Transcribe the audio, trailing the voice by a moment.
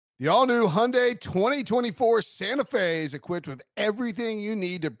The all-new Hyundai 2024 Santa Fe is equipped with everything you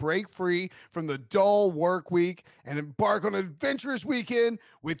need to break free from the dull work week and embark on an adventurous weekend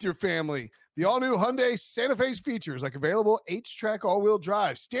with your family. The all-new Hyundai Santa Fe's features like available H-Track all-wheel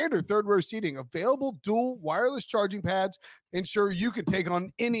drive, standard third-row seating, available dual wireless charging pads, ensure you can take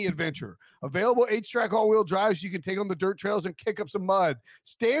on any adventure. Available H-Track all-wheel drives, you can take on the dirt trails and kick up some mud.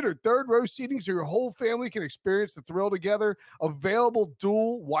 Standard third-row seating so your whole family can experience the thrill together. Available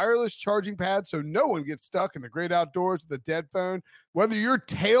dual wireless charging pads so no one gets stuck in the great outdoors with a dead phone. Whether you're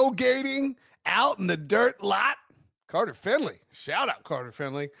tailgating out in the dirt lot, Carter Finley, shout out Carter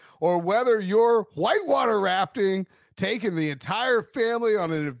Finley, or whether you're whitewater rafting, taking the entire family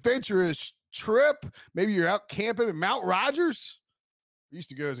on an adventurous trip, maybe you're out camping in Mount Rogers. I used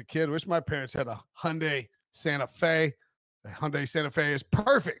to go as a kid. Wish my parents had a Hyundai Santa Fe. The Hyundai Santa Fe is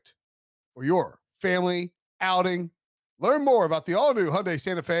perfect for your family outing. Learn more about the all-new Hyundai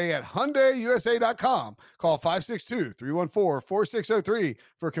Santa Fe at HyundaiUSA.com. Call 562-314-4603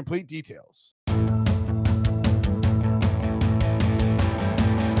 for complete details.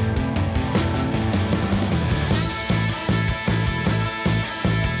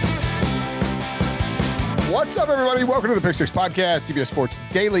 What's up, everybody? Welcome to the Pick Six Podcast, CBS Sports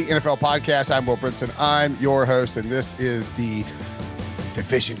Daily NFL Podcast. I'm Will Brinson. I'm your host, and this is the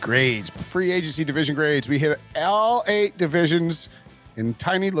division grades, free agency division grades. We hit all 8 divisions in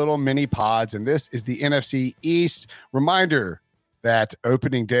tiny little mini pods, and this is the NFC East. Reminder that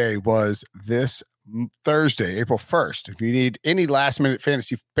opening day was this Thursday, April 1st. If you need any last-minute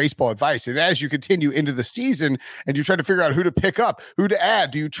fantasy baseball advice, and as you continue into the season and you try to figure out who to pick up, who to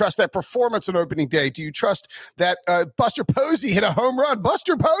add, do you trust that performance on opening day? Do you trust that Buster Posey hit a home run?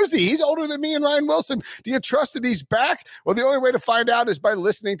 Buster Posey, he's older than me and Ryan Wilson. Do you trust that he's back? Well, the only way to find out is by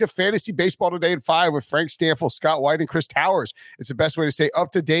listening to Fantasy Baseball Today at 5 with Frank Stanfill, Scott White, and Chris Towers. It's the best way to stay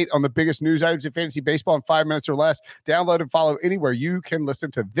up to date on the biggest news items in fantasy baseball in 5 minutes or less. Download and follow anywhere you can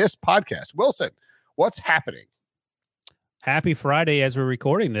listen to this podcast. Wilson, what's happening? Happy Friday as we're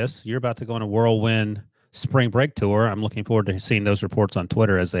recording this. You're about to go on a whirlwind spring break tour. I'm looking forward to seeing those reports on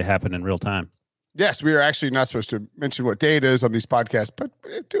Twitter as they happen in real time. Yes, we are actually not supposed to mention what day it is on these podcasts, but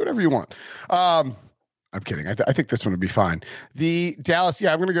do whatever you want. I'm kidding. I think this one would be fine. The Dallas,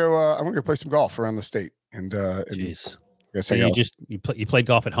 I'm going to go play some golf around the state. Jeez. So you played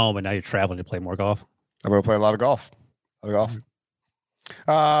golf at home and now you're traveling to play more golf? I'm going to play a lot of golf.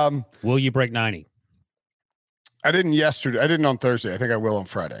 Will you break 90? I didn't yesterday. I didn't on Thursday. I think I will on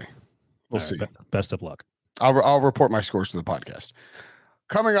Friday. We'll see. Best of luck. I'll report my scores to the podcast.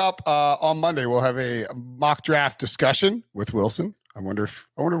 Coming up on Monday, we'll have a mock draft discussion with Wilson. I wonder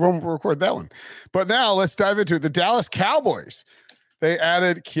when we'll record that one. But now let's dive into the Dallas Cowboys. They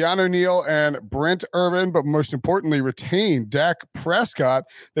added Keanu Neal and Brent Urban, but most importantly, retained Dak Prescott.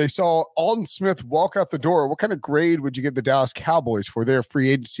 They saw Aldon Smith walk out the door. What kind of grade would you give the Dallas Cowboys for their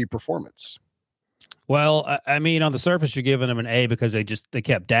free agency performance? Well, I mean, on the surface, you're giving them an A because they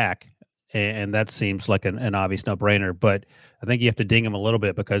kept Dak, and that seems like an obvious no-brainer. But I think you have to ding them a little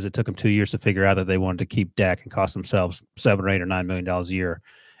bit because it took them 2 years to figure out that they wanted to keep Dak and cost themselves $7 or $8 or $9 million a year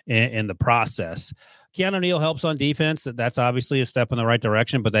in the process. Keanu Neal helps on defense. That's obviously a step in the right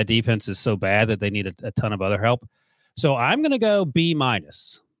direction, but that defense is so bad that they need a ton of other help. So I'm going to go B-,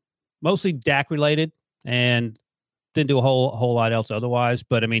 mostly Dak related, and didn't do a whole lot else otherwise.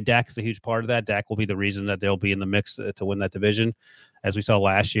 But I mean, Dak is a huge part of that. Dak will be the reason that they'll be in the mix to win that division. As we saw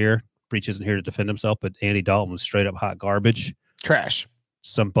last year, Breach isn't here to defend himself, but Andy Dalton was straight up hot garbage. Trash.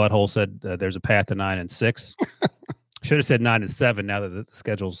 Some butthole said there's a path to 9-6. Should have said 9-7 now that the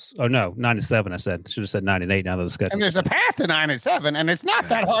schedule's. Oh no, 9-7. I said should have said 9-8 now that the schedule. And there's a path to 9-7, and it's not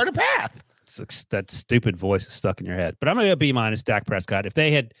that hard a path. That stupid voice is stuck in your head. But I'm going to go B-, Dak Prescott. If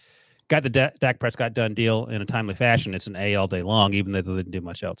they had got the Dak Prescott done deal in a timely fashion, it's an A all day long, even though they didn't do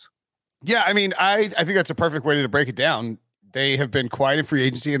much else. Yeah, I mean, I think that's a perfect way to break it down. They have been quiet in free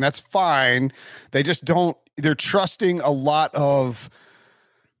agency, and that's fine. They just don't. They're trusting a lot of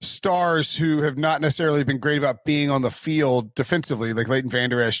stars who have not necessarily been great about being on the field defensively, like Leighton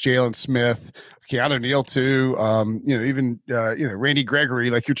Vander Esch, Jalen Smith, Keanu Neal too. Even Randy Gregory.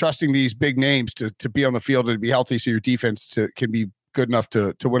 Like, you're trusting these big names to be on the field and to be healthy, so your defense can be good enough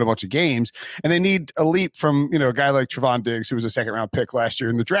to win a bunch of games. And they need a leap from a guy like Trevon Diggs, who was a second-round pick last year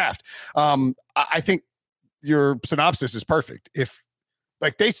in the draft. I think your synopsis is perfect. If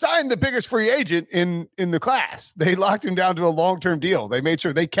Like they signed the biggest free agent in the class. They locked him down to a long-term deal. They made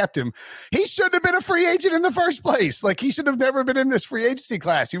sure they kept him. He shouldn't have been a free agent in the first place. Like he should have never been in this free agency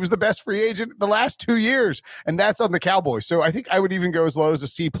class. He was the best free agent the last 2 years, and that's on the Cowboys. So I think I would even go as low as a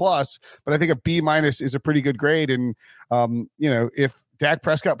C+, but I think a B- is a pretty good grade. And if Dak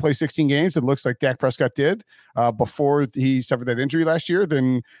Prescott plays 16 games, it looks like Dak Prescott did before he suffered that injury last year,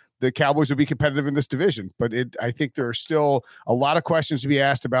 then the Cowboys would be competitive in this division. But I think there are still a lot of questions to be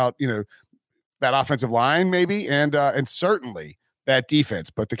asked about, that offensive line maybe, and certainly that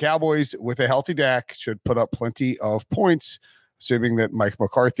defense. But the Cowboys with a healthy Dak should put up plenty of points, assuming that Mike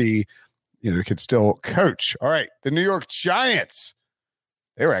McCarthy, can still coach. All right. The New York Giants,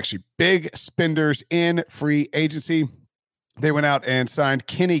 they were actually big spenders in free agency. They went out and signed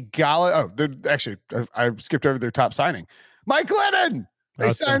Kenny Galladay. I skipped over their top signing. Mike Glennon.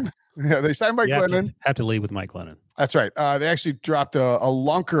 They signed Mike Glennon. Have to leave with Mike Glennon. That's right. They actually dropped a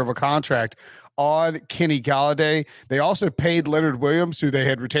lunker of a contract on Kenny Galladay. They also paid Leonard Williams, who they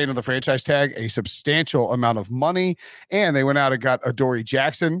had retained on the franchise tag, a substantial amount of money. And they went out and got Adoree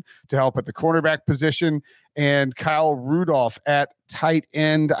Jackson to help at the cornerback position and Kyle Rudolph at tight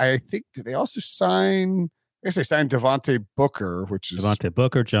end. I think, did they also sign... I guess they signed Devontae Booker, which is Devontae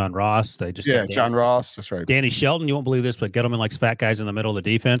Booker, John Ross. They just John Ross. That's right. Danny Shelton. You won't believe this, but Gettleman likes fat guys in the middle of the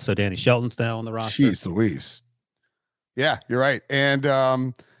defense. So Danny Shelton's now on the roster. Jeez Louise. Yeah, you're right. And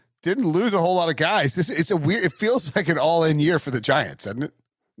didn't lose a whole lot of guys. It feels like an all-in year for the Giants, doesn't it?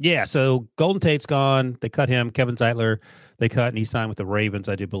 Yeah. So Golden Tate's gone. They cut him. Kevin Zeitler, they cut, and he signed with the Ravens,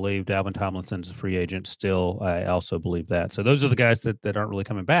 I do believe. Dalvin Tomlinson's a free agent still. I also believe that. So those are the guys that aren't really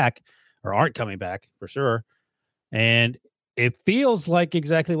coming back or aren't coming back for sure. And it feels like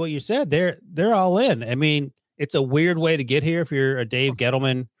exactly what you said. They're all in. I mean, it's a weird way to get here if you're a Dave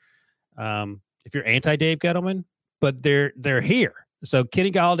Gettleman, if you're anti-Dave Gettleman, but they're here. So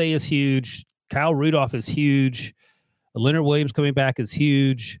Kenny Galladay is huge. Kyle Rudolph is huge. Leonard Williams coming back is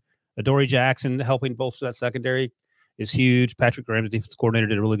huge. Adoree Jackson helping bolster that secondary is huge. Patrick Graham, the defense coordinator,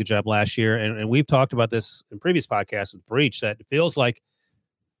 did a really good job last year. And we've talked about this in previous podcasts with Breach, that it feels like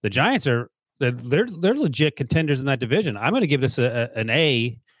the Giants they're legit contenders in that division. I'm going to give this an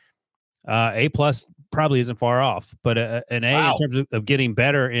A. A plus probably isn't far off, but an A in terms of getting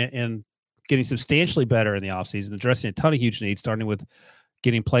better and getting substantially better in the offseason, addressing a ton of huge needs, starting with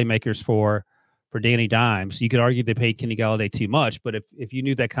getting playmakers for Danny Dimes. You could argue they paid Kenny Galladay too much, but if you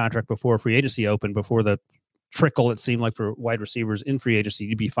knew that contract before free agency opened, before the trickle it seemed like for wide receivers in free agency,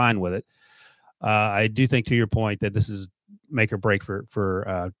 you'd be fine with it. I do think, to your point, that this is make or break for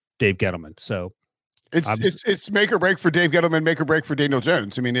Dave Gettleman. So it's make or break for Dave Gettleman, make or break for Daniel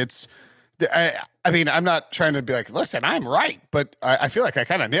Jones. I mean, I'm not trying to be like, listen, I'm right, but I feel like I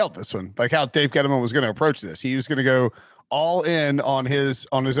kind of nailed this one. Like how Dave Gettleman was going to approach this. He was going to go all in on his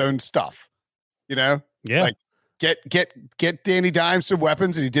own stuff. Yeah. Like get Danny Dimes some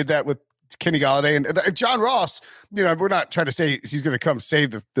weapons, and he did that with Kenny Galladay and John Ross. We're not trying to say he's going to come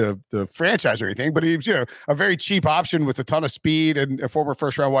save the franchise or anything, but he's a very cheap option with a ton of speed and a former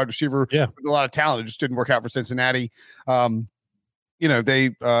first round wide receiver with a lot of talent. It just didn't work out for Cincinnati. I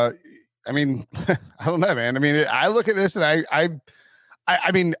mean, I don't know, man. I mean, I look at this and I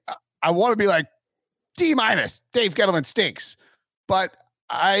mean, I want to be like D-, Dave Gettleman stinks, but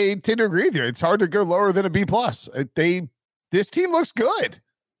I tend to agree with you. It's hard to go lower than a B+. This team looks good.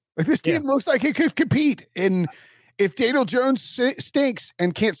 Like this team looks like it could compete. And if Daniel Jones stinks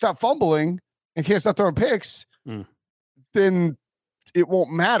and can't stop fumbling and can't stop throwing picks, then it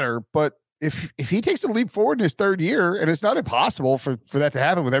won't matter. But if he takes a leap forward in his third year, and it's not impossible for that to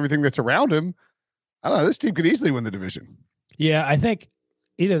happen with everything that's around him, I don't know, this team could easily win the division. Yeah, I think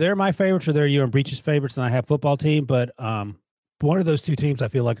either they're my favorites or they're you and Breach's favorites, and I have football team. But one of those two teams I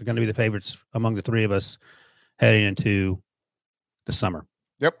feel like are going to be the favorites among the three of us heading into the summer.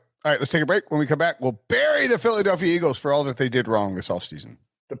 Yep. All right, let's take a break. When we come back, we'll bury the Philadelphia Eagles for all that they did wrong this offseason.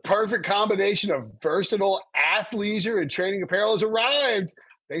 The perfect combination of versatile athleisure and training apparel has arrived.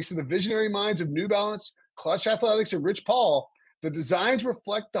 Thanks to the visionary minds of New Balance, Clutch Athletics, and Rich Paul, the designs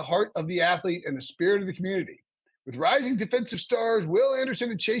reflect the heart of the athlete and the spirit of the community. With rising defensive stars Will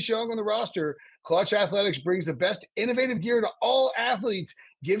Anderson and Chase Young on the roster, Clutch Athletics brings the best innovative gear to all athletes,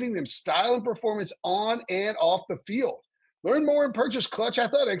 giving them style and performance on and off the field. Learn more and purchase Clutch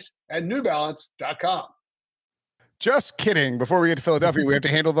Athletics at newbalance.com. Just kidding. Before we get to Philadelphia, we have to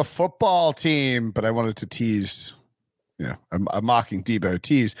handle the football team, but I wanted to tease, I'm mocking Debo,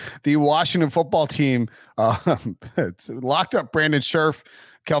 tease the Washington football team. Locked up Brandon Scherf,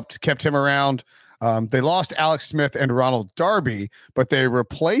 kept him around. They lost Alex Smith and Ronald Darby, but they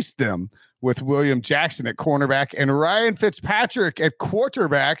replaced them with William Jackson at cornerback and Ryan Fitzpatrick at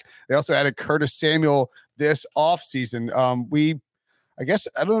quarterback. They also added Curtis Samuel this offseason. I guess,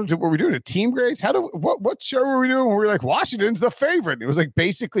 I don't know, were we doing a team grades? What show were we doing when we were like, Washington's the favorite? It was like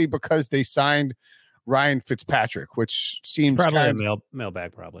basically because they signed Ryan Fitzpatrick, which seems it's probably a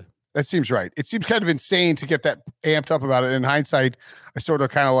mailbag, probably. That seems right. It seems kind of insane to get that amped up about it. In hindsight, I sort of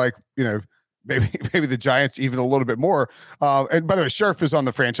kind of like, maybe the Giants even a little bit more. And by the way, Scherf is on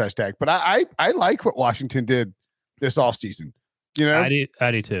the franchise tag, but I like what Washington did this offseason. I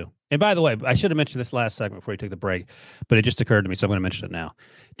do too. And by the way, I should have mentioned this last segment before you took the break, but it just occurred to me, so I'm going to mention it now.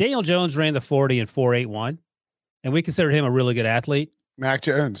 Daniel Jones ran the 40 in 4.81, and we considered him a really good athlete. Mac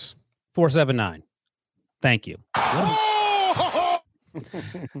Jones 4.79. Thank you.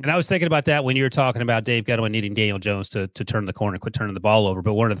 And I was thinking about that when you were talking about Dave Gettleman needing Daniel Jones to turn the corner and quit turning the ball over.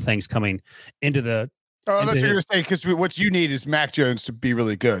 But one of the things coming into the that's what you're going to say, because what you need is Mac Jones to be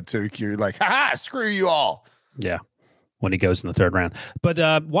really good. So you're like, screw you all. Yeah, when he goes in the third round.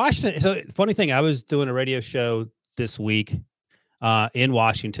 But Washington, so funny thing, I was doing a radio show this week in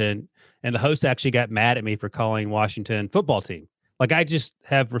Washington, and the host actually got mad at me for calling Washington football team. Like, I just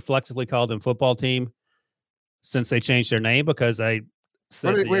have reflexively called them football team since they changed their name, because I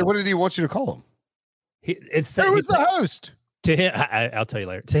said, what did he want you to call him? Who was the host? To him, I'll tell you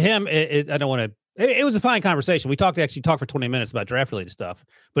later. To him, I don't want to. It was a fine conversation. We talked for 20 minutes about draft related stuff.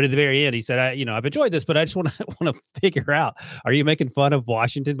 But at the very end, he said, I've enjoyed this, but I just want to figure out, are you making fun of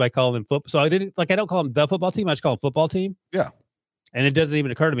Washington by calling them football? So I don't call them the football team. I just call them football team. Yeah. And it doesn't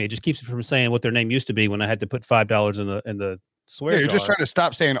even occur to me. It just keeps me from saying what their name used to be when I had to put $5 in the swear jar. You're just jar. trying to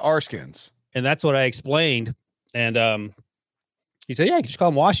stop saying R-skins. And that's what I explained. And he said, yeah, you can just call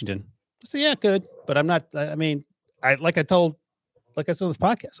them Washington. I said, yeah, good. But I'm not, I said on this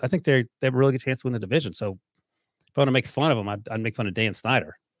podcast, I think they have a really good chance to win the division. So if I want to make fun of them, I'd make fun of Dan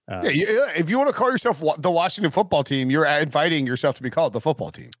Snyder. If you want to call yourself the Washington football team, you're inviting yourself to be called the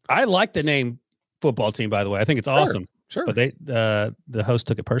football team. I like the name football team, by the way. I think it's awesome. Sure. But the host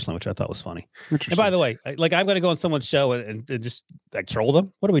took it personally, which I thought was funny. And by the way, I'm going to go on someone's show and just troll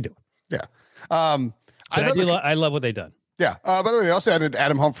them. What are we doing? Yeah. I love what they've done. Yeah. By the way, they also added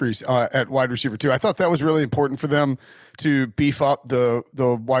Adam Humphries at wide receiver too. I thought that was really important for them to beef up the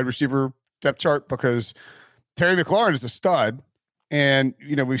wide receiver depth chart, because Terry McLaurin is a stud, and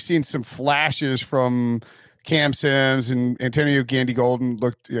we've seen some flashes from Cam Sims and Antonio Gandy Golden.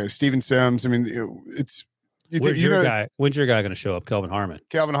 Steven Sims. I mean, it's. When's your guy going to show up? Kelvin Harmon.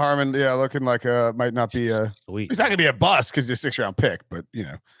 Kelvin Harmon, yeah, looking like might not be sweet. He's not going to be a bust because he's a 6th round pick, but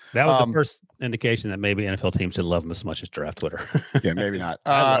that was the first indication that maybe NFL teams didn't love him as much as Draft Twitter. Yeah, maybe not.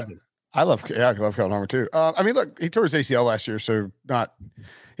 I love Kelvin Harmon too. Look, he tore his ACL last year, so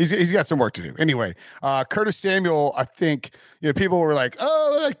he's got some work to do. Anyway, Curtis Samuel, I think, people were like,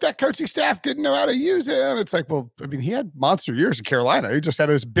 oh, like that coaching staff didn't know how to use him. It's like, well, I mean, he had monster years in Carolina. He just had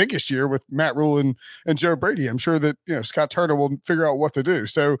his biggest year with Matt Rule and Joe Brady. I'm sure that, Scott Turner will figure out what to do.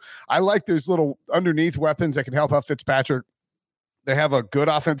 So I like those little underneath weapons that can help out Fitzpatrick. They have a good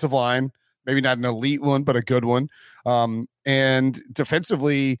offensive line, maybe not an elite one, but a good one. And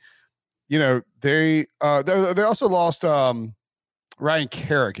defensively, they also lost Ryan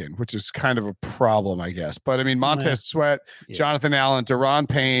Kerrigan, which is kind of a problem, I guess. But I mean, Montez Sweat, Jonathan Allen, Deron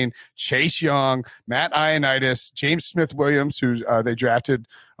Payne, Chase Young, Matt Ioannidis, James Smith-Williams, who they drafted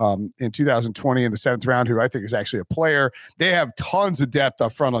in 2020 in the 7th round, who I think is actually a player. They have tons of depth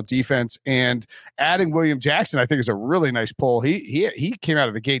up front on defense, and adding William Jackson, I think, is a really nice pull. He came out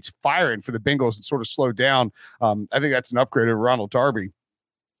of the gates firing for the Bengals and sort of slowed down. I think that's an upgrade over Ronald Darby.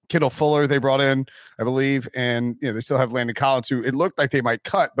 Kendall Fuller they brought in, I believe, and they still have Landon Collins, who it looked like they might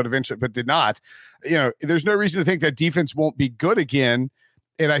cut, but did not. There's no reason to think that defense won't be good again,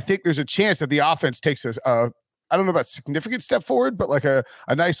 and I think there's a chance that the offense takes I don't know about significant step forward, but like a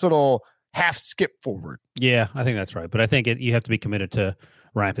nice little half skip forward. Yeah, I think that's right, but I think you have to be committed to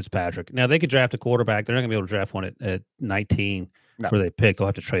Ryan Fitzpatrick. Now they could draft a quarterback; they're not going to be able to draft one at 19 where they pick. They'll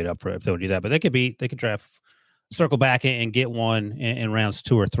have to trade up for it if they'll do that, but they could draft. Circle back and get one in rounds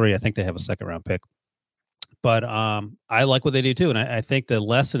 2 or 3. I think they have a 2nd round pick, but I like what they do too. And I think the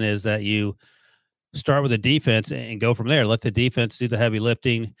lesson is that you start with the defense and go from there. Let the defense do the heavy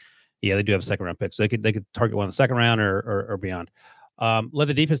lifting. Yeah, they do have a 2nd round pick, so they could target one in the 2nd round or beyond. Let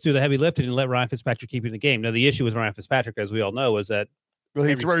the defense do the heavy lifting and let Ryan Fitzpatrick keep in the game. Now, the issue with Ryan Fitzpatrick, as we all know, is that will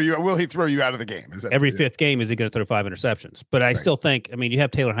he throw you out of the game? Is that every 5th game? Is he going to throw 5 interceptions? But I still think, I mean, you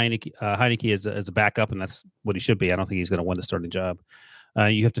have Taylor Heineke as a backup, and that's what he should be. I don't think he's going to win the starting job.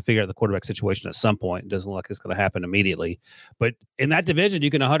 You have to figure out the quarterback situation at some point. It doesn't look like it's going to happen immediately. But in that division, you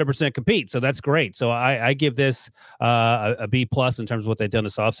can 100% compete. So that's great. So I give this a B+ in terms of what they've done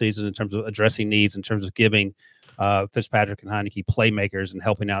this offseason, in terms of addressing needs, in terms of giving Fitzpatrick and Heineke playmakers and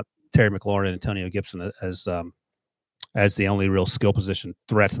helping out Terry McLaurin and Antonio Gibson as the only real skill position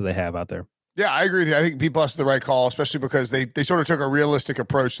threats that they have out there. Yeah, I agree with you. I think B+ is the right call, especially because they sort of took a realistic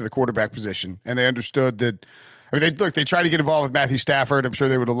approach to the quarterback position, and they understood that. I mean, they tried to get involved with Matthew Stafford. I'm sure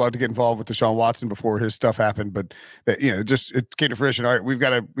they would have loved to get involved with Deshaun Watson before his stuff happened, but it came to fruition. All right, we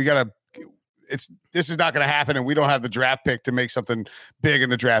got to. This is not going to happen, and we don't have the draft pick to make something big in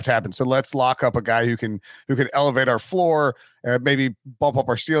the draft happen. So let's lock up a guy who can elevate our floor, maybe bump up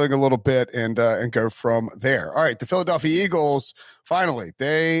our ceiling a little bit, and go from there. All right, the Philadelphia Eagles. Finally,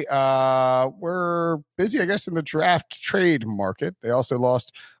 they were busy, I guess, in the draft trade market. They also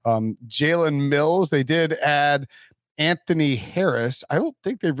lost Jalen Mills. They did add Anthony Harris. I don't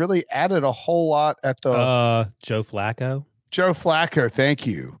think they really added a whole lot at the Joe Flacco. Joe Flacco, thank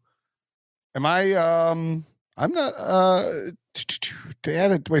you. Am I? I'm not. They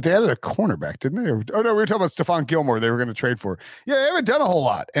added a cornerback, didn't they? Oh no, we were talking about Stephon Gilmore. They were going to trade for. Yeah, they haven't done a whole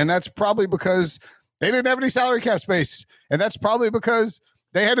lot, and that's probably because they didn't have any salary cap space, and that's probably because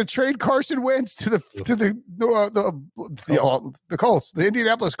they had to trade Carson Wentz to the Colts, the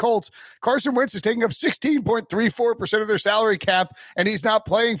Indianapolis Colts. Carson Wentz is taking up 16.34% of their salary cap, and he's not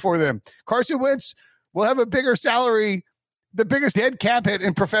playing for them. Carson Wentz will have a bigger salary. The biggest dead cap hit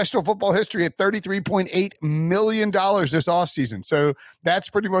in professional football history at $33.8 million this offseason. So that's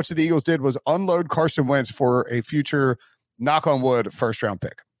pretty much what the Eagles did, was unload Carson Wentz for a future, knock on wood, first-round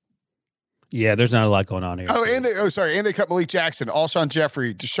pick. Yeah, there's not a lot going on here. And they cut Malik Jackson, Alshon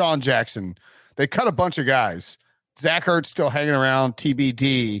Jeffrey, Deshaun Jackson. They cut a bunch of guys. Zach Ertz still hanging around,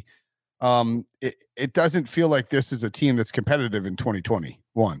 TBD. It doesn't feel like this is a team that's competitive in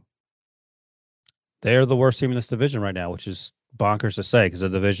 2021. They're the worst team in this division right now, which is bonkers to say because the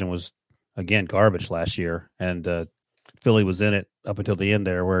division was, again, garbage last year. And Philly was in it up until the end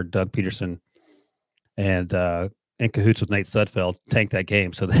there where Doug Peterson and in cahoots with Nate Sudfeld tanked that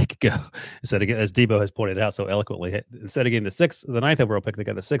game so they could go, instead of, as Debo has pointed out so eloquently, instead of getting the ninth overall pick, they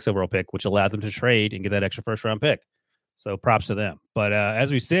got the 6th overall pick, which allowed them to trade and get that extra first-round pick. So props to them. But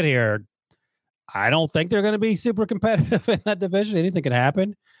as we sit here, I don't think they're going to be super competitive in that division. Anything can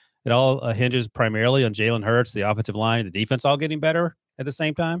happen. It all hinges primarily on Jalen Hurts, the offensive line, the defense all getting better at the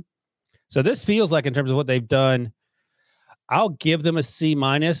same time. So this feels like, in terms of what they've done, I'll give them a C-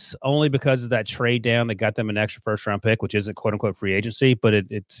 only because of that trade down that got them an extra first-round pick, which isn't quote-unquote free agency, but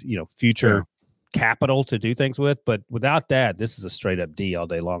it's future capital to do things with. But without that, this is a straight-up D all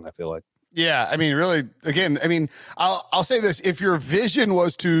day long, I feel like. Yeah, I mean, really, again, I'll say this. If your vision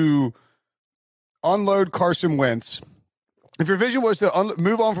was to unload Carson Wentz, if your vision was to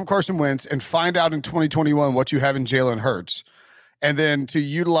move on from Carson Wentz and find out in 2021 what you have in Jalen Hurts, and then to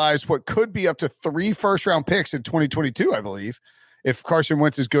utilize what could be up to 3 first-round picks in 2022, I believe, if Carson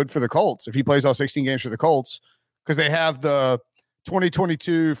Wentz is good for the Colts, if he plays all 16 games for the Colts, because they have the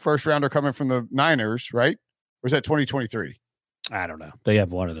 2022 first-rounder coming from the Niners, right? Or is that 2023? I don't know. They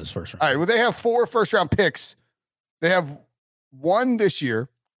have one of those first round. All right. Well, they have 4 first-round picks. They have 1 this year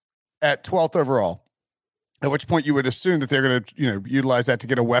at 12th overall. At which point you would assume that they're going to, utilize that to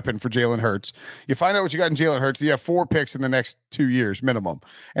get a weapon for Jalen Hurts. You find out what you got in Jalen Hurts. You have 4 picks in the next 2 years minimum.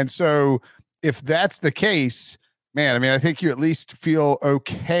 And so if that's the case, man, I think you at least feel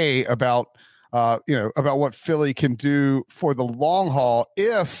okay about what Philly can do for the long haul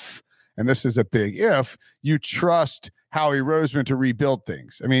if, and this is a big if, you trust Howie Roseman to rebuild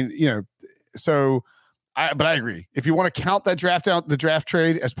things. But I agree. If you want to count that the draft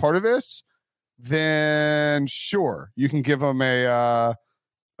trade as part of this, then sure, you can give them a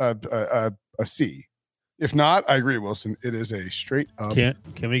C. If not, I agree, Wilson. It is a straight up. Can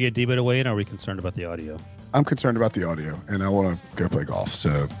we get Debo to weigh in? Or are we concerned about the audio? I'm concerned about the audio, and I want to go play golf.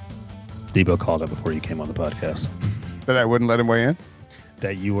 So Debo called up before you came on the podcast that I wouldn't let him weigh in.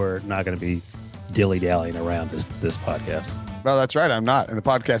 That you were not going to be dilly-dallying around this podcast. Well, that's right. I'm not. And the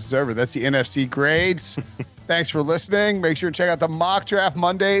podcast is over. That's the NFC grades. Thanks for listening. Make sure to check out the Mock Draft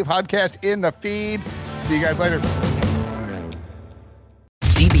Monday podcast in the feed. See you guys later.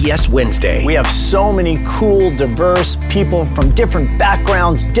 CBS Wednesday. We have so many cool, diverse people from different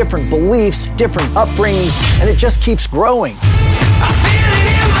backgrounds, different beliefs, different upbringings, and it just keeps growing.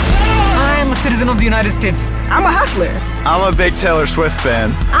 I'm a citizen of the United States. I'm a hustler. I'm a big Taylor Swift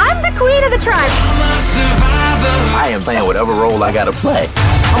fan. I'm the queen of the tribe. I am playing whatever role I gotta play.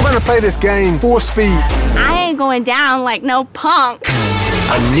 I'm gonna play this game full speed. I ain't going down like no punk.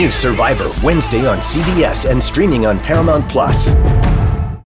 A new Survivor Wednesday on CBS and streaming on Paramount Plus.